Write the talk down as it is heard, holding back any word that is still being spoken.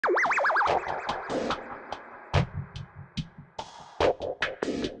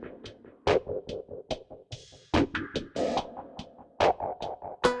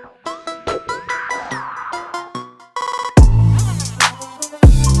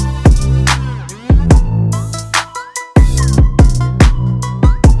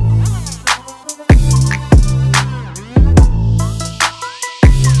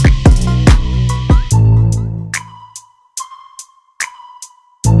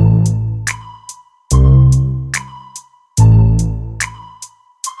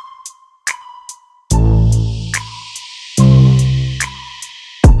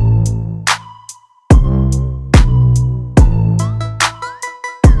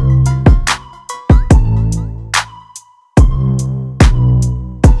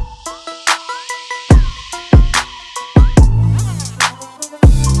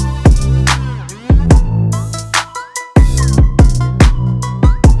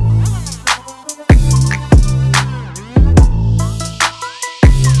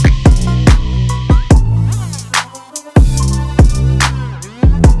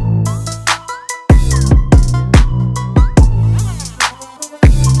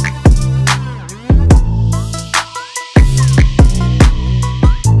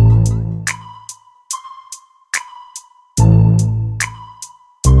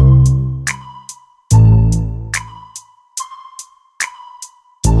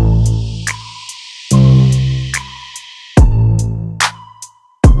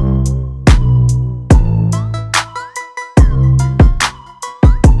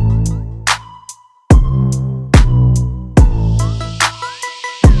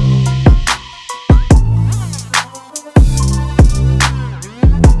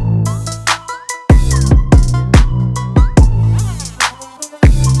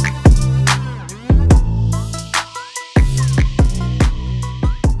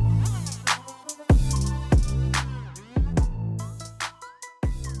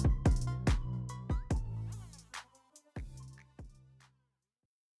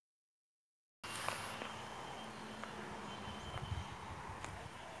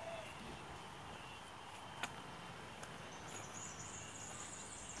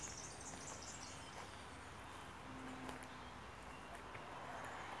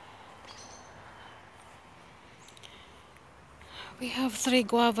We have 3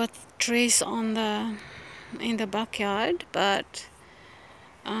 guava trees in the backyard, but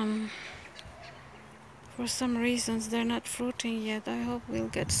for some reasons they're not fruiting yet. I hope we'll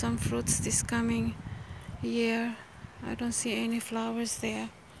get some fruits this coming year. I don't see any flowers there.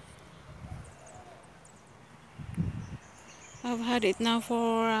 I've had it now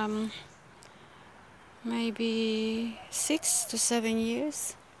for maybe 6 to 7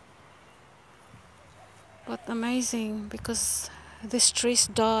 years. But amazing, because these trees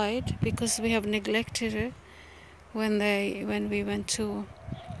died because we have neglected it when we went to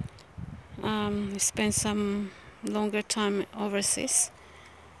spend some longer time overseas.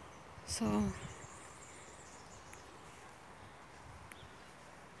 So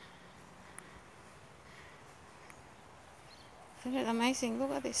isn't it amazing?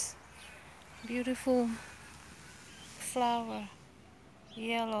 Look at this beautiful flower,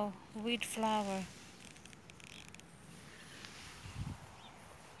 yellow weed flower.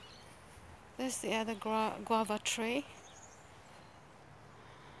 There's the other guava tree.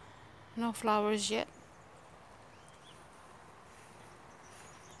 No flowers yet.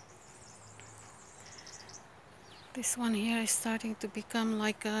 This one here is starting to become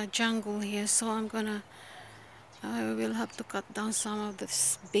like a jungle here, so I will have to cut down some of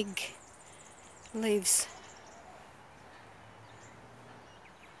these big leaves.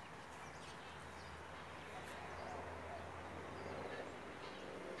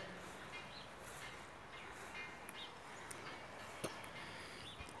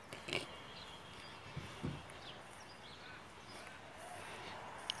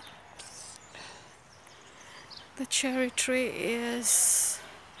 The cherry tree is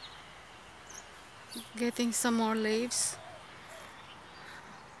getting some more leaves.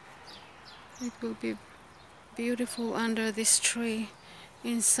 It will be beautiful under this tree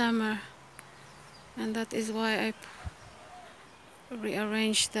in summer, and that is why I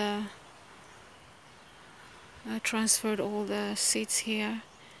rearranged I transferred all the seats here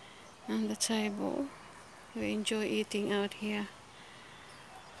on the table. We enjoy eating out here.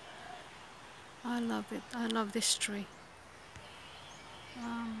 I love it. I love this tree.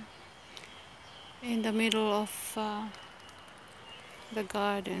 In the middle of the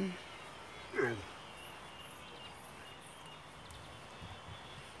garden.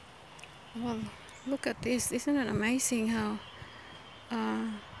 Well, look at this. Isn't it amazing how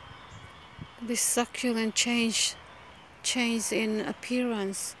this succulent change in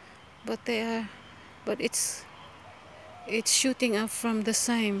appearance, but it's shooting up from the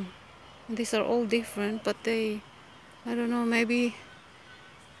same. These are all different, but I don't know, maybe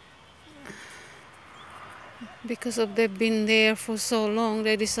because of they've been there for so long,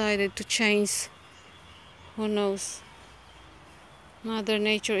 they decided to change. Who knows? Mother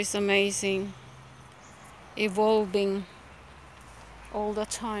Nature is amazing, evolving all the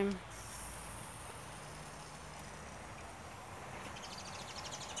time.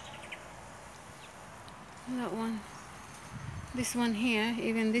 That one, this one here,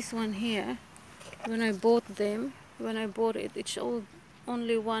 even this one here, when I bought it, it's all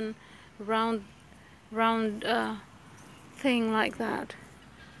only one round thing like that.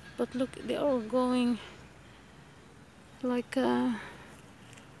 But look, they're all going like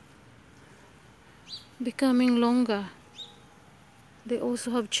becoming longer. They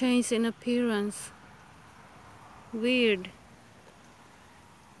also have changed in appearance. Weird.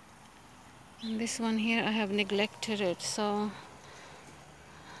 And this one here, I have neglected it, so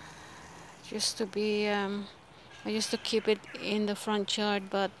used to be I used to keep it in the front yard,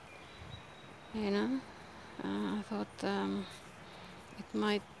 but you know, I thought it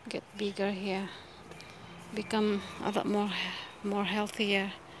might get bigger here, become a lot more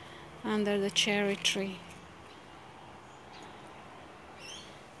healthier under the cherry tree.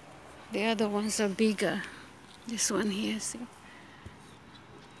 The other ones are bigger. This one here, see,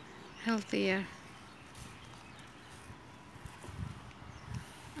 healthier.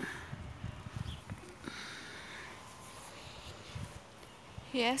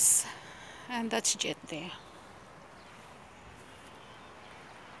 Yes, and that's Jet there.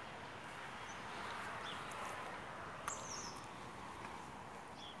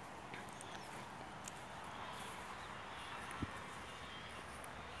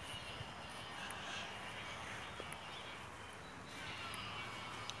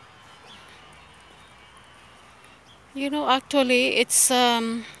 You know, actually, it's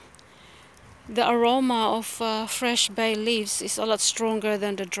the aroma of fresh bay leaves is a lot stronger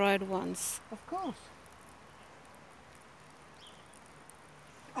than the dried ones. Of course.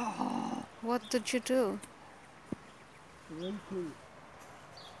 Oh, what did you do? Leaking.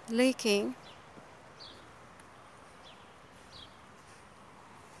 Leaking?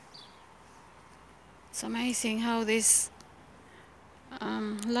 It's amazing how these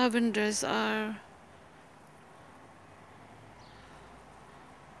lavenders are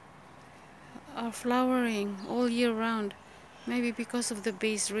flowering all year round. Maybe because of the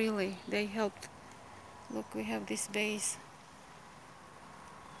bees, really. They helped. Look, we have this bees.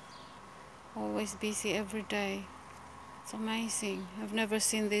 Always busy every day. It's amazing. I've never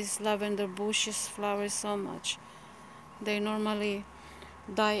seen these lavender bushes flower so much. They normally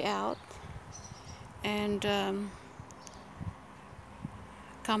die out and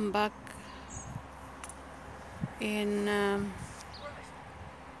come back in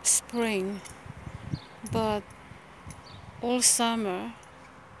spring, but all summer,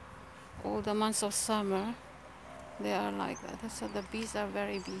 all the months of summer, they are like that. So the bees are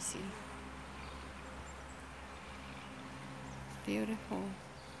very busy. Beautiful.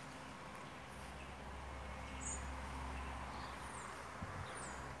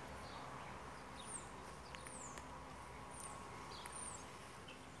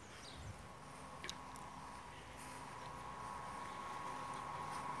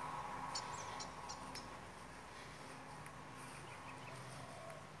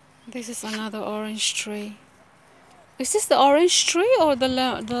 This is another orange tree. Is this the orange tree or the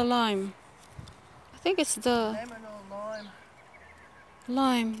lime? I think it's the Lemon or lime?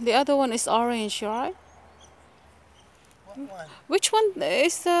 lime. The other one is orange, right? What one? Which one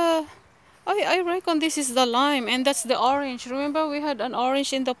is the... I reckon this is the lime and that's the orange. Remember we had an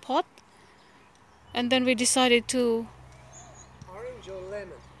orange in the pot? And then we decided to... Orange or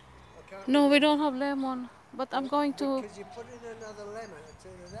lemon? I can't No, we remember. don't have lemon. But I'm going to... Because you put in another lemon. It's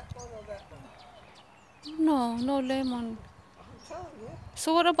either that one or that one. No, no lemon. I'm telling you.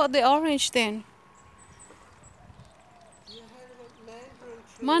 So what about the orange then? You had a mandarin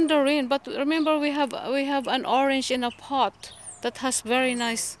tree. Mandarin, but remember we have an orange in a pot that has very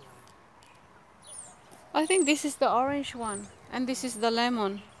nice... I think this is the orange one and this is the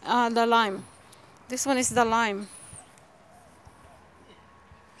lemon, the lime. This one is the lime.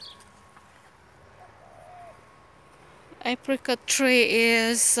 Apricot tree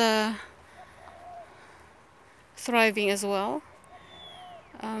is thriving as well.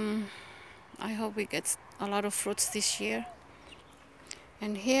 I hope we get a lot of fruits this year.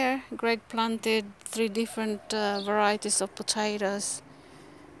 And here Greg planted 3 different varieties of potatoes.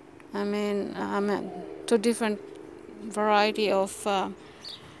 I mean, two different variety of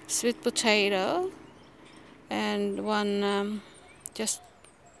sweet potato, and one just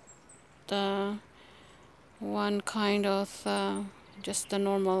one kind of just the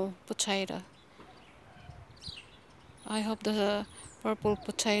normal potato. I hope the purple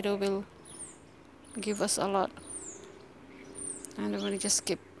potato will give us a lot, and we'll just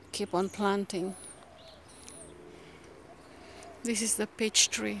keep on planting. This is the peach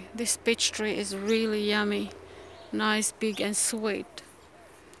tree. This peach tree is really yummy, nice, big and sweet.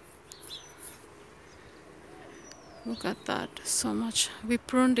 Look at that, so much. We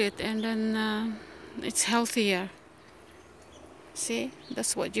pruned it and then it's healthier. See,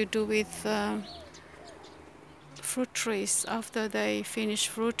 that's what you do with fruit trees. After they finish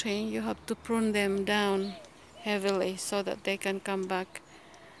fruiting, you have to prune them down heavily so that they can come back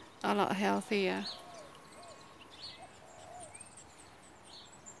a lot healthier.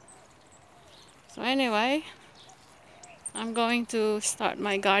 So anyway, I'm going to start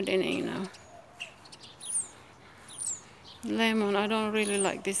my gardening now. Lemon, I don't really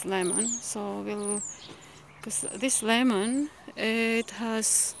like this lemon, so because this lemon, it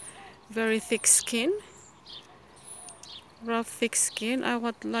has very thick skin, rough thick skin. I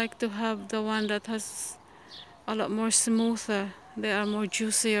would like to have the one that has a lot more smoother. They are more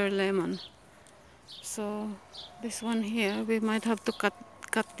juicier lemon. So this one here, we might have to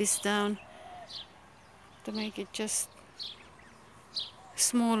cut this down to make it just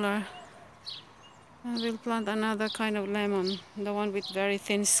smaller. And we'll plant another kind of lemon, the one with very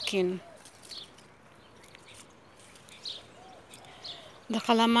thin skin. The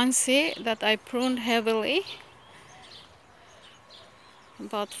calamansi that I pruned heavily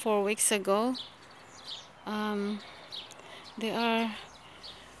about 4 weeks ago,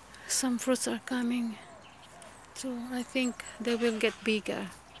 some fruits are coming, so I think they will get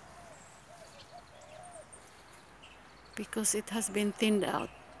bigger because it has been thinned out.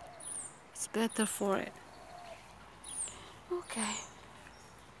 It's better for it. Okay,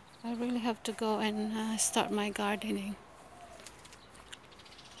 I really have to go and start my gardening.